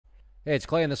Hey, it's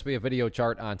Clay, and this will be a video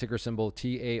chart on ticker symbol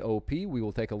TAOP. We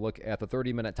will take a look at the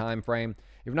 30-minute time frame.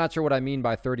 If you're not sure what I mean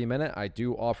by 30-minute, I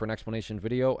do offer an explanation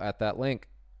video at that link.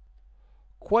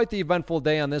 Quite the eventful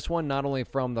day on this one, not only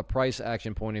from the price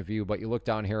action point of view, but you look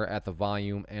down here at the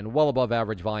volume and well above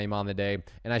average volume on the day.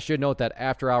 And I should note that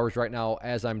after hours right now,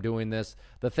 as I'm doing this,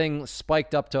 the thing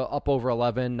spiked up to up over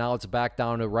 11. Now it's back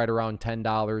down to right around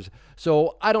 $10.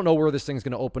 So I don't know where this thing's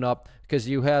going to open up because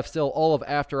you have still all of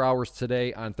after hours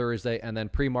today on Thursday and then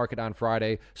pre-market on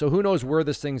Friday. So who knows where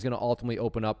this thing's going to ultimately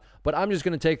open up. But I'm just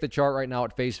going to take the chart right now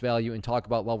at face value and talk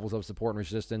about levels of support and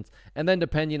resistance. And then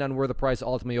depending on where the price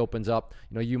ultimately opens up,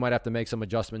 you might have to make some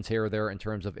adjustments here or there in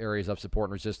terms of areas of support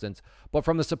and resistance. But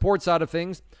from the support side of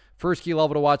things, first key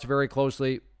level to watch very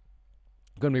closely,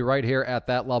 going to be right here at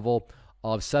that level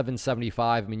of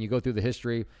 775. I mean, you go through the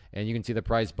history and you can see the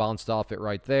price bounced off it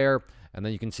right there. And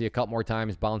then you can see a couple more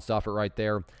times bounced off it right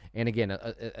there. And again,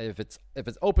 if it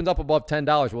opens up above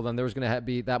 $10, well, then there's going to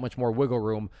be that much more wiggle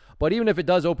room. But even if it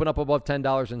does open up above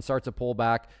 $10 and starts to pull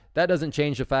back, that doesn't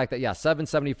change the fact that, yeah,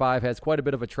 775 has quite a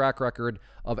bit of a track record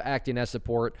of acting as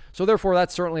support. So therefore,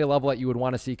 that's certainly a level that you would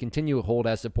want to see continue to hold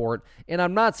as support. And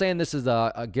I'm not saying this is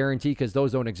a guarantee because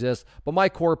those don't exist. But my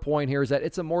core point here is that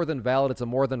it's a more than valid, it's a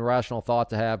more than rational thought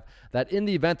to have that in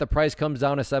the event the price comes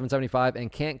down to 775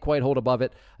 and can't quite hold above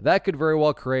it, that could very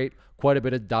well create quite a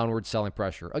bit of downward selling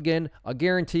pressure. Again, a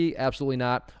guarantee, absolutely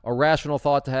not. A rational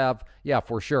thought to have, yeah,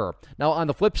 for sure. Now, on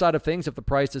the flip side of things, if the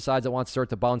price decides it wants to start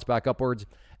to bounce back upwards,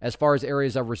 as far as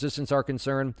areas of resistance are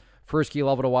concerned, first key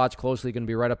level to watch closely going to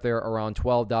be right up there around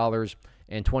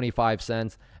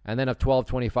 $12.25. And then if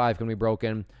 12.25 can be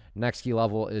broken, next key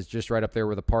level is just right up there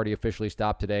where the party officially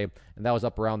stopped today, and that was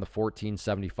up around the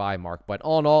 14.75 mark. But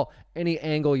all in all, any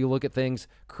angle you look at things,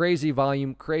 crazy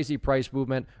volume, crazy price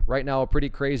movement. Right now, a pretty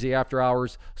crazy after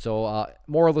hours. So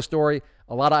moral of the story,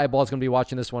 a lot of eyeballs going to be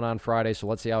watching this one on Friday, so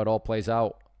let's see how it all plays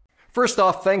out. First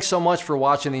off, thanks so much for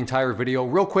watching the entire video.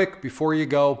 Real quick, before you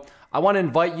go, I want to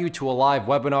invite you to a live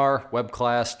webinar, web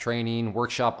class, training,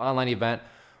 workshop, online event,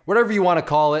 whatever you want to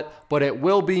call it, but it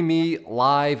will be me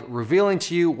live revealing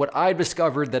to you what I've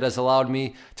discovered that has allowed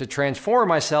me to transform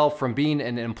myself from being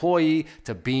an employee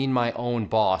to being my own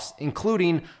boss,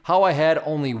 including how I had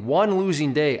only one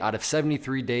losing day out of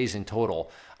 73 days in total.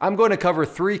 I'm going to cover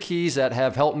 3 keys that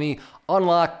have helped me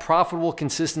unlock profitable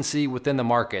consistency within the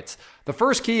markets. The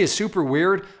first key is super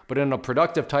weird, but in a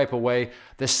productive type of way.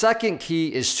 The second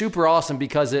key is super awesome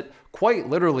because it quite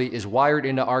literally is wired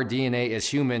into our DNA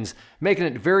as humans, making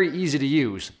it very easy to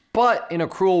use. But in a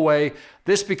cruel way,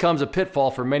 this becomes a pitfall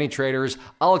for many traders.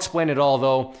 I'll explain it all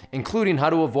though, including how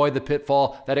to avoid the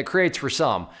pitfall that it creates for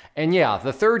some. And yeah,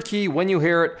 the third key, when you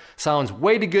hear it, sounds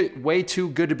way too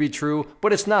good to be true,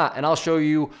 but it's not, and I'll show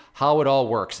you how it all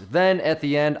works. Then at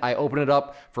the end, I open it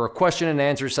up for a question and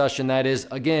answer session that is,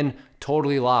 again,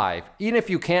 totally live. Even if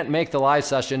you can't make the live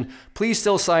session, please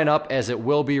still sign up as it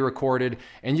will be recorded,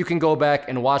 and you can go back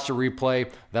and watch the replay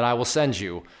that I will send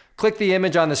you. Click the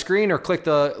image on the screen or click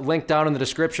the link down in the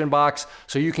description box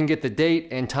so you can get the date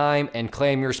and time and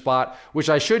claim your spot, which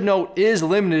I should note is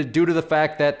limited due to the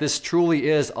fact that this truly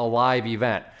is a live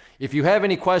event. If you have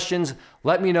any questions,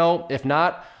 let me know. If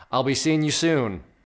not, I'll be seeing you soon.